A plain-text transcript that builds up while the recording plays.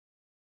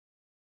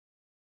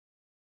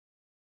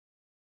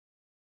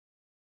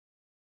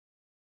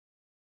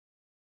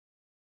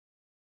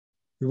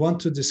We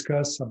want to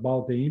discuss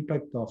about the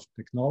impact of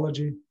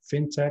technology,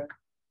 fintech,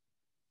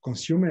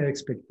 consumer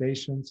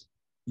expectations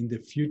in the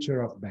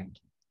future of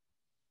banking.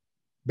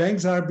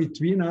 Banks are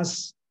between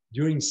us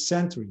during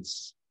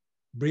centuries,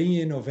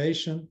 bringing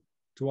innovation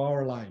to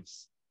our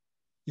lives.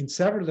 In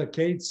several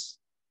decades,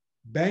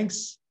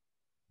 banks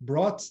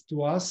brought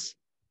to us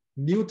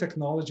new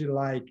technology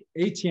like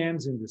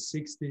ATMs in the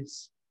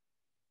 60s,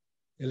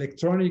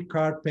 electronic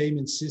card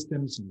payment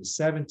systems in the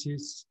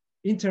 70s,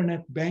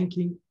 internet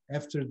banking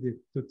after the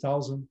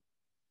 2000,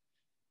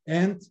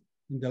 and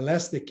in the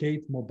last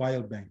decade,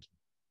 mobile banking.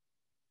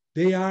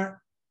 They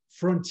are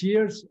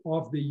frontiers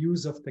of the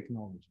use of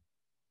technology.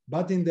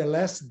 But in the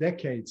last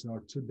decades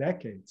or 2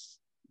 decades,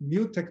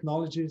 new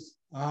technologies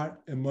are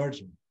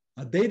emerging.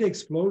 A data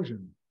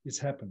explosion is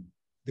happening.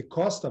 The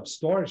cost of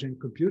storage and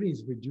computing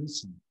is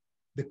reducing.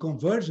 The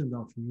conversion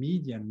of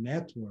media,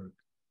 network,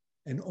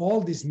 and all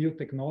these new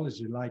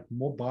technology like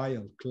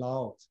mobile,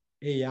 cloud,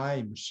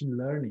 AI, machine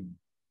learning,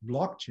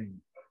 blockchain,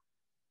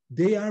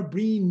 they are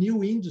bringing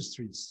new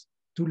industries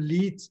to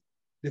lead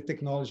the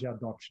technology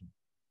adoption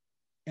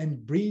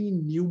and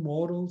bringing new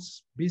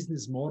models,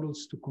 business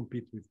models to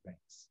compete with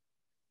banks.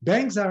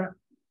 Banks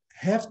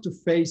have to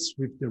face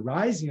with the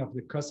rising of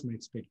the customer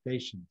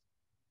expectations,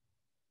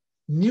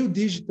 new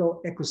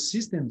digital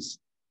ecosystems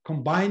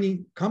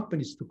combining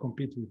companies to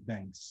compete with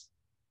banks.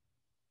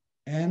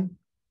 And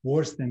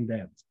worse than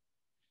that,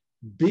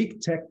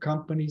 big tech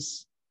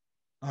companies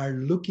are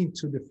looking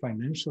to the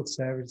financial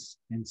service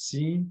and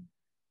seeing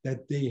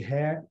that they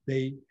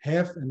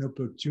have an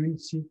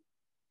opportunity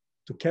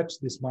to catch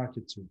this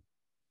market too.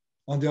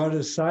 On the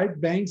other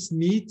side, banks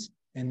need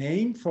and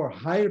aim for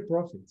higher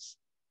profits.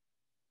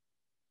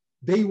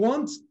 They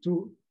want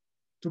to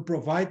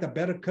provide a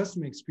better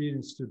customer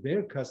experience to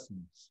their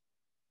customers,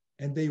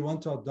 and they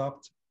want to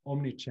adopt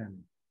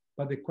omnichannel.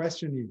 But the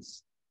question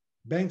is,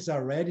 banks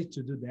are ready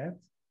to do that?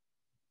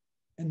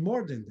 And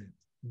more than that,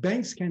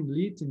 banks can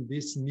lead in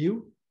this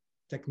new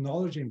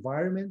technology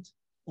environment,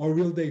 or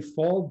will they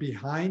fall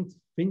behind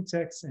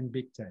fintechs and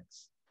big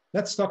techs?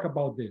 Let's talk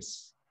about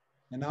this.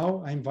 And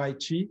now I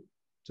invite Chi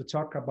to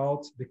talk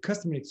about the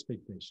customer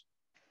expectation.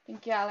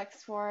 Thank you,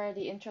 Alex, for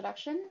the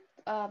introduction.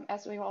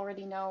 As we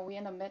already know, we're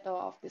in the middle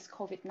of this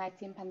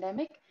COVID-19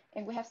 pandemic,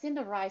 and we have seen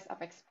the rise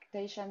of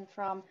expectation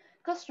from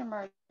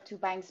customers to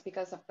banks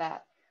because of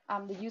that.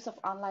 The use of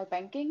online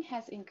banking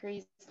has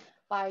increased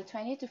by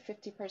 20 to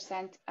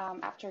 50%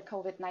 after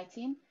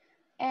COVID-19,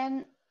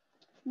 and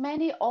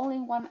many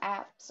all-in-one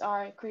apps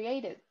are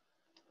created.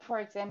 For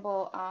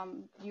example,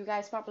 you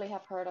guys probably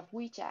have heard of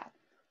WeChat,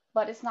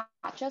 but it's not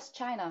just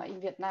China. In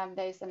Vietnam,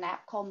 there's an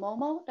app called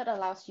Momo that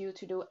allows you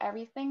to do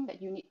everything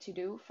that you need to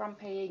do, from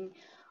paying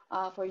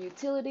for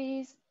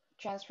utilities,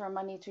 transfer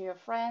money to your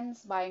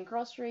friends, buying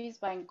groceries,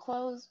 buying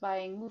clothes,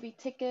 buying movie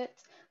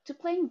tickets, to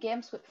playing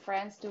games with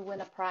friends to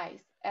win a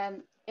prize.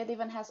 And it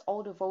even has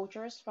all the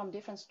vouchers from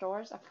different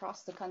stores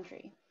across the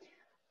country.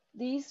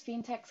 These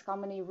fintech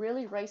companies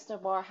really raised the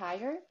bar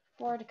higher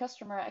for the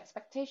customer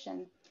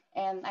expectation.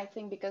 And I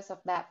think because of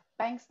that,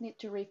 banks need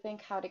to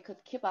rethink how they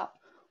could keep up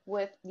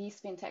with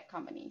these fintech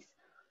companies.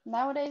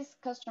 Nowadays,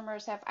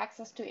 customers have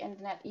access to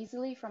internet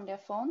easily from their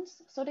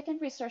phones, so they can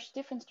research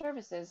different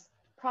services,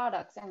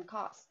 products, and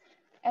costs.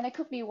 And I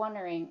could be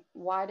wondering,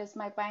 why does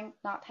my bank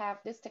not have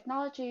this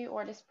technology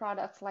or these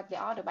products like the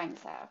other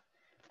banks have?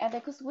 And they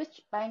could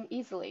switch bank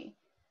easily.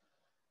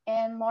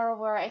 And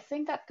moreover, I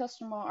think that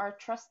customers are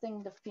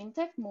trusting the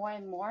fintech more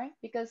and more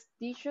because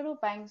digital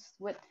banks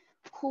with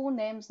cool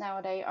names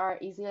nowadays are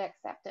easily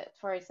accepted.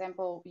 For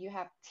example, you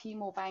have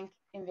Timo Bank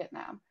in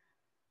Vietnam.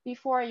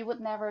 Before, you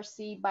would never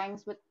see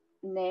banks with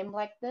name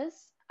like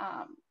this.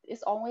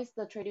 It's always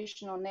the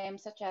traditional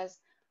names such as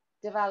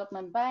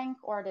Development Bank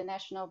or the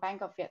National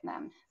Bank of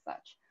Vietnam,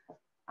 such.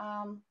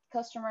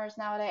 Customers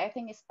nowadays, I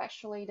think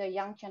especially the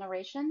young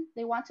generation,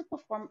 they want to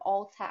perform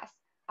all tasks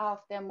of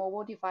their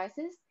mobile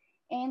devices.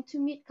 And to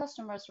meet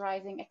customers'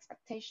 rising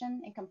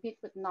expectation and compete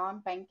with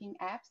non-banking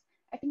apps,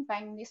 I think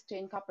bank needs to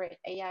incorporate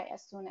AI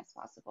as soon as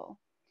possible.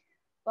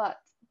 But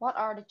what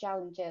are the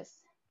challenges?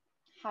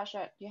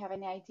 Harshad, do you have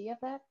any idea of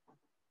that?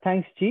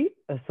 Thanks, Chi.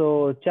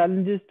 So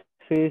challenges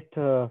faced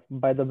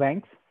by the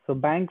banks. So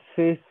banks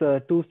face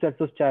two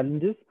sets of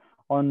challenges.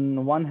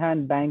 On one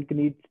hand, bank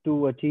needs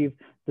to achieve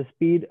the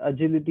speed,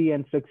 agility,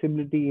 and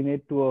flexibility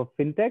innate to a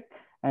fintech.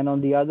 And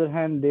on the other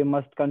hand, they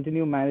must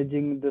continue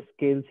managing the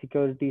scale,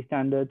 security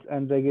standards,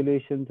 and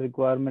regulations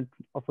requirements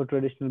of a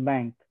traditional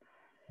bank.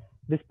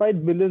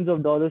 Despite billions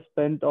of dollars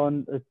spent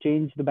on a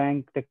Change the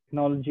Bank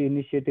technology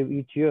initiative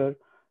each year,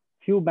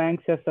 few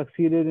banks have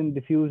succeeded in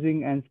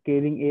diffusing and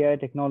scaling AI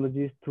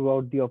technologies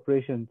throughout the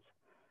operations.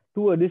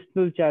 Two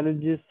additional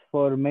challenges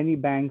for many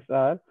banks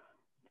are,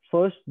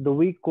 first, the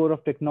weak core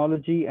of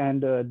technology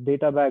and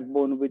data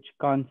backbone, which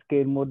can't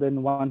scale more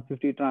than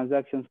 150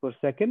 transactions per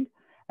second.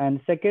 And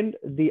second,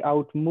 the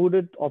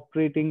outmoded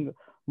operating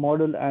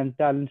model and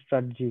talent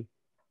strategy.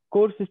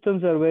 Core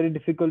systems are very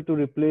difficult to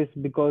replace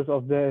because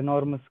of their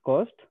enormous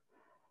cost.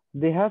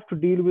 They have to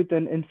deal with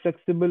an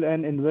inflexible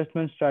and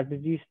investment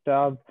strategy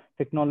starved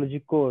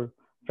technology core.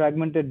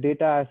 fragmented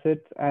data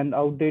assets, and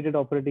outdated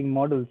operating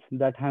models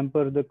that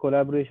hamper the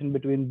collaboration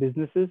between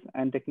businesses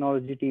and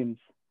technology teams.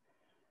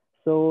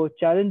 So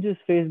challenges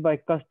faced by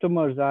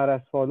customers are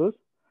as follows.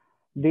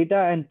 Data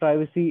and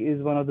privacy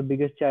is one of the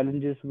biggest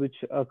challenges which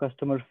a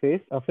customer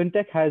face.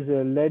 Fintech has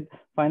led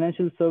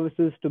financial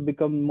services to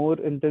become more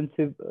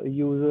intensive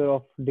user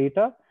of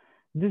data.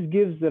 This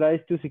gives rise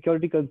to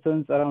security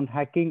concerns around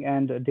hacking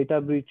and data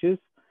breaches.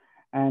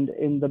 And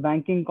in the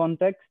banking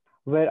context,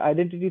 where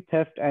identity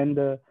theft and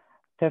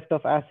theft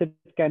of assets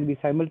can be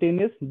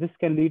simultaneous, this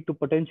can lead to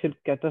potential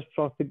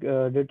catastrophic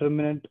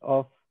determinant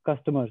of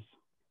customers.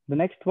 The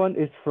next one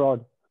is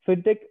fraud.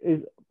 Fintech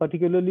is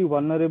particularly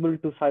vulnerable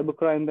to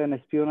cybercrime and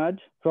espionage.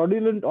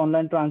 Fraudulent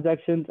online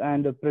transactions are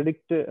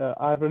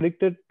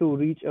predicted to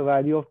reach a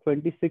value of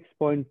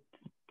 26.6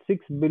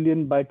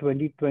 billion by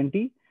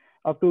 2020,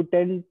 up to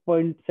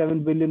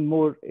 10.7 billion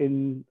more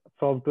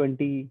from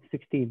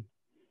 2016.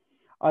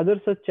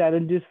 Other such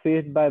challenges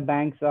faced by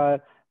banks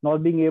are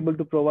not being able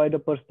to provide a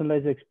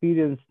personalized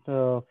experience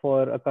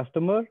for a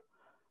customer,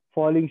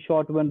 falling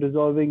short when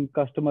resolving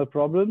customer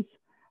problems,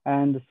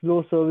 and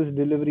slow service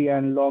delivery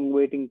and long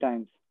waiting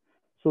times.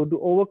 So to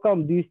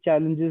overcome these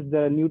challenges,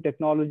 there are new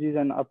technologies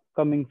and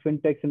upcoming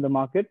fintechs in the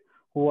market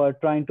who are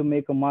trying to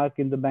make a mark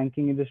in the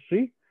banking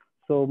industry.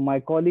 So my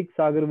colleague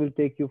Sagar will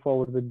take you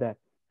forward with that.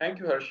 Thank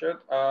you, Harshad.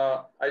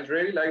 I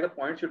really like the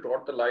points you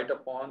brought the light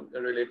upon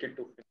related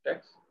to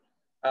fintechs.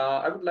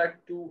 I would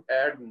like to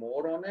add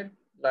more on it.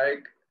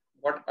 Like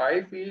what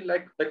I feel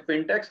like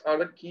fintechs are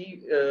the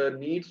key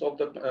needs of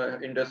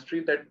the industry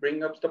that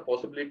bring up the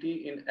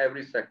possibility in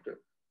every sector.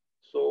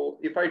 So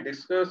if I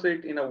discuss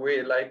it in a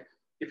way, like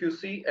if you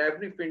see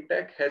every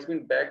fintech has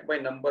been backed by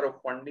a number of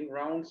funding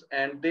rounds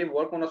and they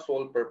work on a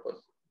sole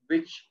purpose,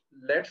 which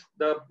lets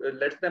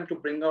them to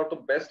bring out the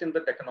best in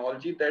the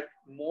technology that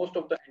most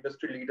of the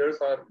industry leaders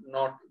are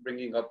not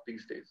bringing up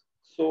these days.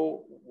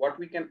 So what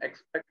we can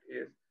expect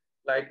is,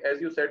 like, as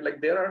you said, like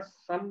there are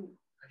some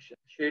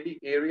shady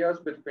areas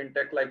with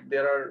fintech, like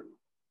there are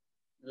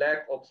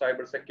lack of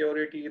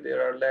cybersecurity,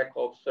 there are lack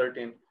of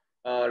certain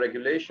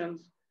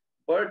regulations,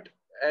 but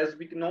as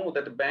we know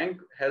that the bank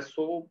has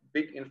so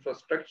big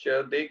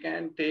infrastructure, they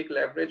can take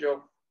leverage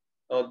of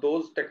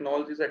those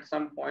technologies at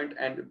some point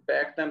and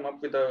back them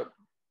up with a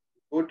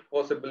good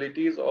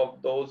possibilities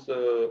of those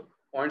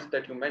points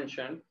that you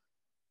mentioned.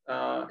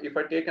 If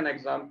I take an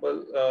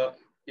example,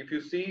 if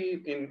you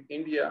see in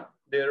India,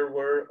 there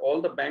were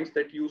all the banks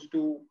that used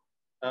to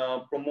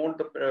promote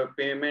the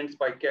payments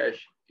by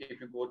cash if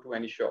you go to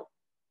any shop.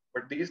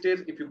 But these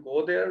days, if you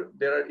go there,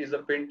 there is a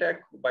fintech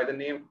by the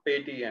name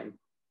Paytm,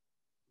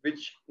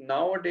 which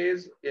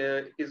nowadays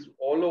is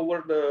all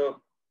over the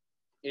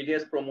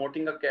areas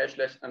promoting a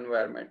cashless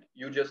environment.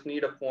 You just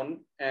need a phone,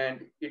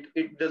 and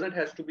it doesn't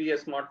have to be a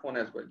smartphone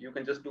as well. You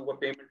can just do a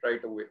payment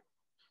right away.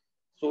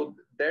 So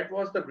that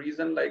was the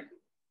reason, like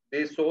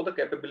they saw the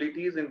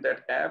capabilities in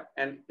that app,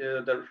 and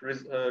the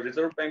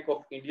Reserve Bank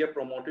of India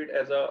promoted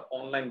as an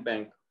online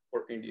bank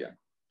for India.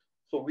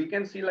 So we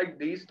can see like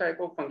these type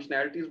of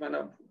functionalities when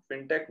a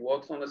fintech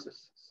works on a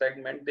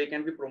segment, they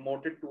can be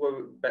promoted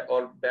to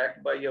or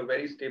backed by a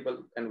very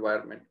stable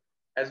environment.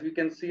 As we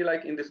can see,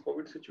 like in this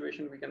COVID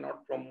situation, we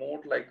cannot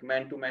promote like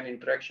man-to-man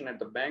interaction at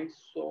the banks.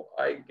 So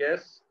I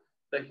guess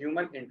the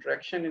human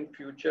interaction in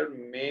future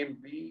may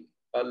be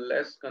a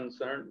less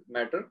concerned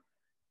matter,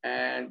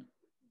 and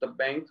the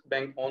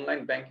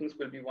online bankings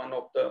will be one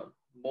of the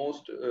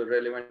most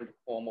relevant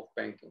form of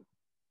banking.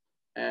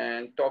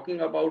 And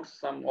talking about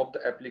some of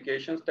the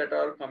applications that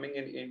are coming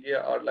in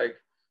India are like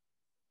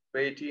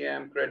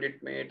Paytm,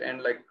 CreditMate,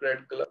 and like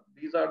Credit Club.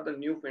 These are the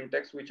new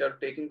fintechs which are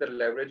taking the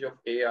leverage of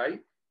AI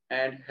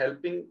and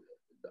helping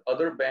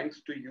other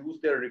banks to use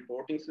their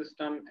reporting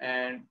system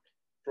and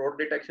fraud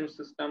detection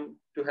system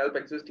to help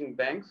existing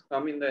banks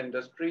come in the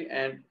industry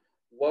and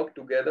work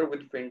together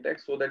with fintech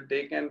so that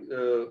they can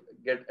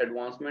get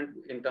advancement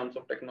in terms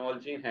of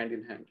technology hand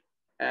in hand.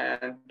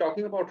 And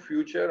talking about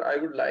future, I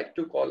would like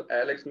to call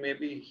Alex.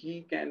 Maybe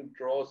he can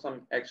draw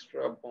some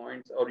extra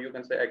points, or you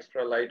can say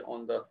extra light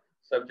on the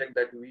subject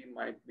that we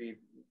might be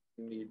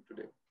need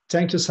today.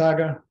 Thank you,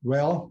 Sagar.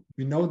 Well,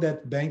 we know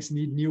that banks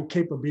need new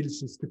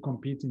capabilities to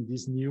compete in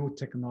this new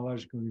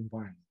technological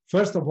environment.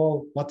 First of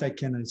all, what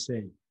can I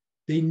say?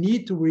 They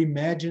need to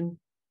reimagine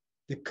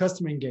the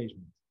customer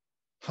engagement,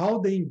 how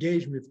they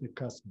engage with the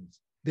customers.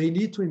 They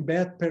need to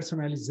embed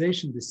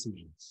personalization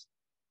decisions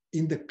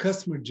in the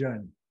customer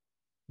journey,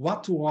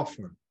 what to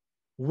offer,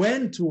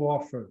 when to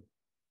offer,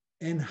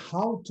 and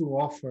how to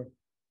offer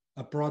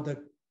a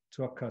product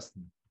to a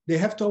customer. They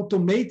have to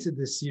automate the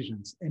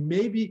decisions and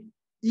maybe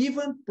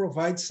even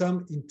provide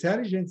some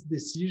intelligent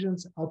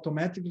decisions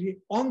automatically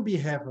on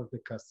behalf of the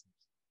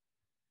customers.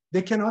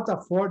 They cannot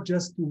afford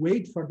just to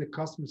wait for the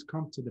customers to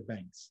come to the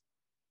banks.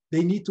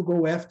 They need to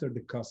go after the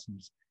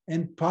customers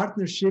and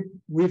partnership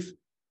with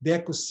the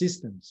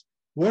ecosystems,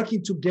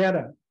 working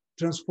together,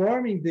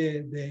 transforming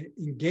the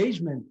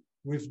engagement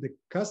with the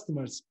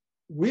customers,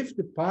 with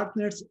the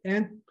partners,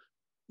 and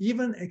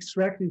even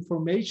extract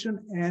information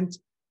and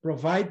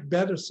provide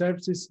better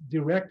services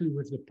directly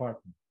with the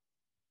partner.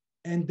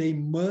 And they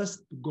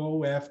must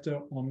go after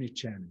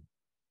omnichannel.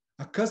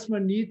 A customer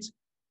needs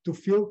to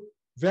feel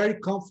very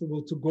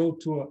comfortable to go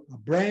to a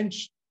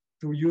branch,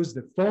 to use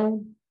the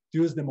phone,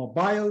 to use the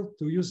mobile,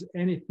 to use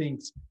anything,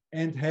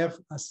 and have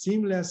a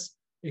seamless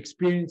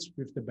experience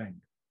with the bank.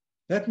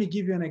 Let me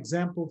give you an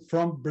example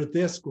from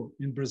Bradesco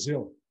in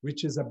Brazil,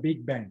 which is a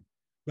big bank.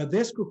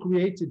 Bradesco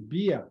created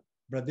BIA,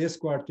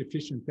 Bradesco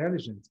Artificial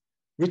Intelligence,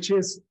 which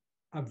is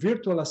a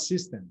virtual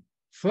assistant,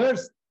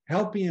 first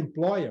helping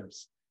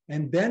employers,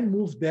 and then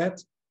move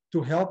that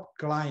to help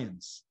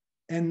clients.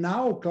 And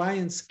now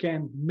clients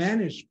can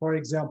manage, for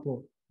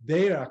example,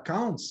 their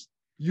accounts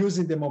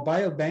using the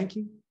mobile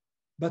banking,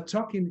 but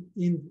talking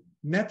in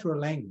natural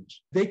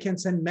language. They can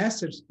send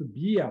messages to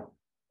BIA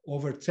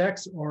over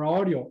text or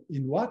audio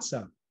in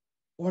WhatsApp,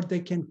 or they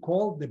can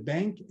call the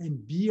bank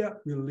and BIA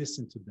will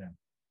listen to them.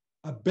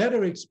 A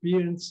better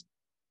experience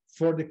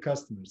for the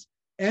customers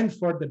and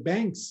for the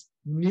banks,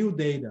 new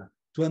data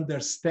to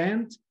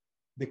understand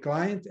the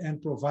client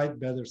and provide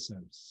better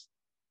service.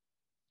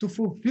 To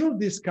fulfill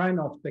this kind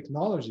of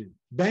technology,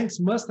 banks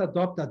must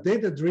adopt a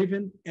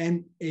data-driven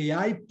and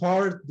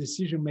AI-powered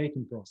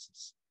decision-making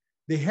process.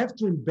 They have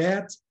to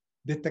embed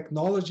the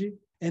technology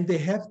and they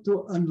have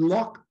to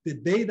unlock the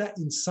data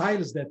in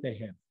silos that they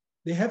have.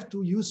 They have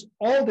to use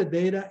all the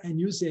data and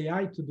use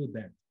AI to do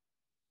that.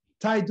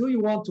 Ty, do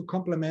you want to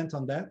comment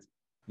on that?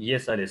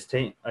 Yes, Alex,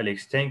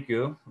 thank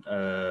you.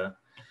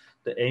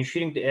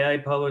 Ensuring the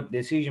AI-powered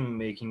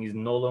decision-making is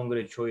no longer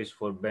a choice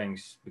for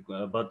banks,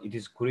 but it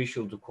is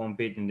crucial to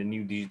compete in the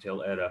new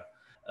digital era.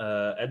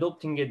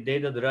 Adopting a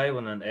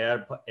data-driven and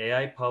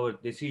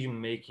AI-powered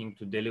decision-making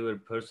to deliver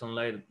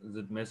personalized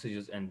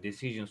messages and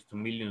decisions to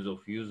millions of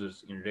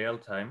users in real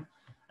time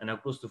and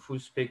across the full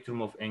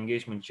spectrum of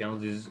engagement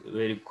channels is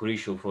very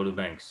crucial for the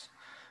banks.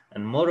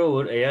 And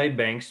moreover, AI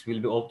banks will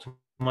be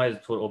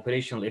optimized for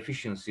operational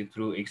efficiency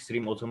through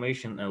extreme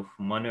automation of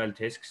manual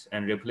tasks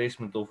and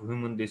replacement of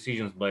human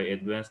decisions by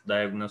advanced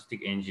diagnostic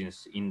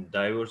engines in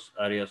diverse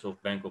areas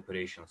of bank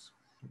operations.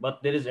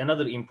 But there is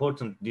another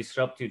important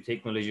disruptive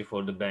technology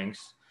for the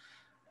banks,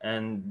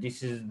 and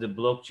this is the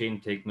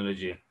blockchain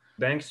technology.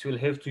 Banks will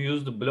have to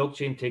use the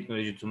blockchain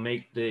technology to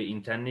make the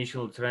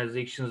international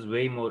transactions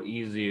way more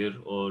easier,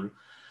 or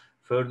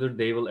further,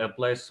 they will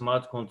apply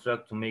smart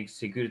contract to make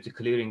security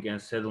clearing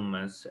and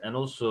settlements, and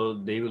also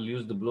they will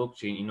use the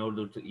blockchain in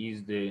order to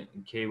ease the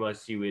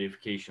KYC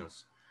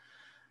verifications.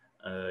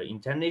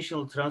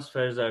 International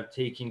transfers are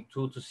taking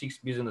 2 to 6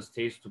 business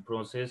days to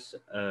process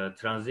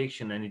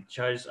transaction, and it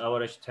charges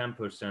average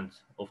 10%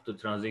 of the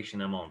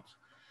transaction amount.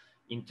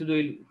 In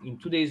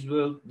today's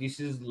world, this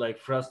is like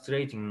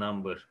frustrating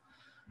number.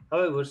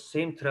 However,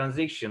 same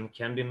transaction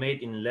can be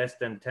made in less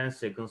than 10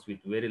 seconds with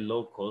very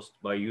low cost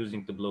by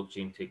using the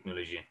blockchain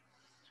technology.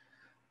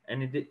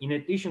 And in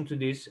addition to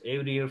this,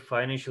 every year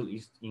financial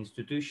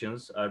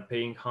institutions are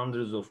paying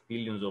hundreds of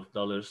billions of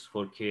dollars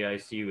for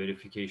KYC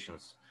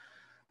verifications.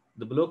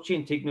 The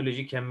blockchain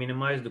technology can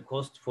minimize the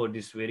cost for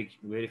this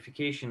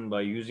verification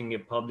by using a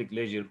public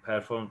ledger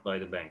performed by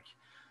the bank.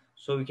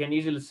 So we can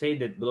easily say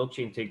that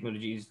blockchain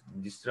technology is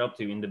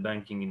disruptive in the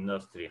banking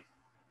industry.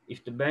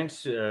 If the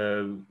banks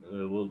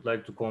would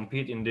like to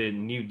compete in the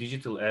new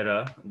digital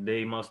era,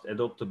 they must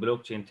adopt the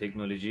blockchain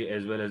technology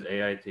as well as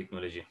AI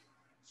technology.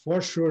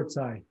 For sure,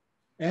 Ty.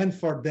 And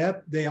for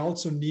that, they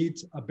also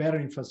need a better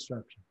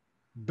infrastructure.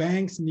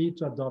 Banks need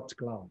to adopt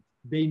cloud.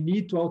 They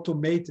need to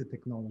automate the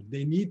technology.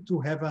 They need to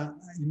have an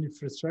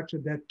infrastructure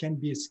that can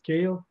be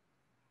scaled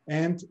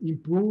and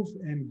improve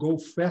and go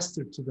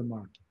faster to the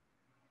market.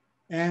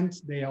 And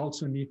they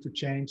also need to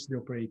change the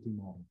operating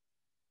model.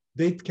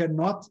 They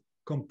cannot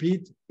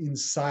compete in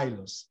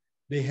silos.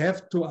 They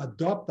have to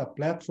adopt a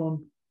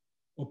platform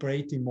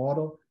operating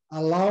model,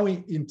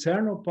 allowing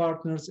internal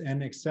partners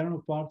and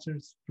external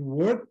partners to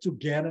work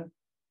together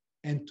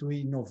and to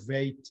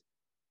innovate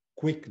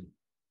quickly.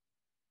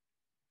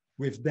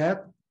 With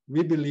that,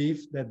 we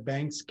believe that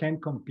banks can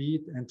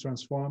compete and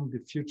transform the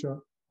future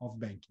of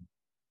banking.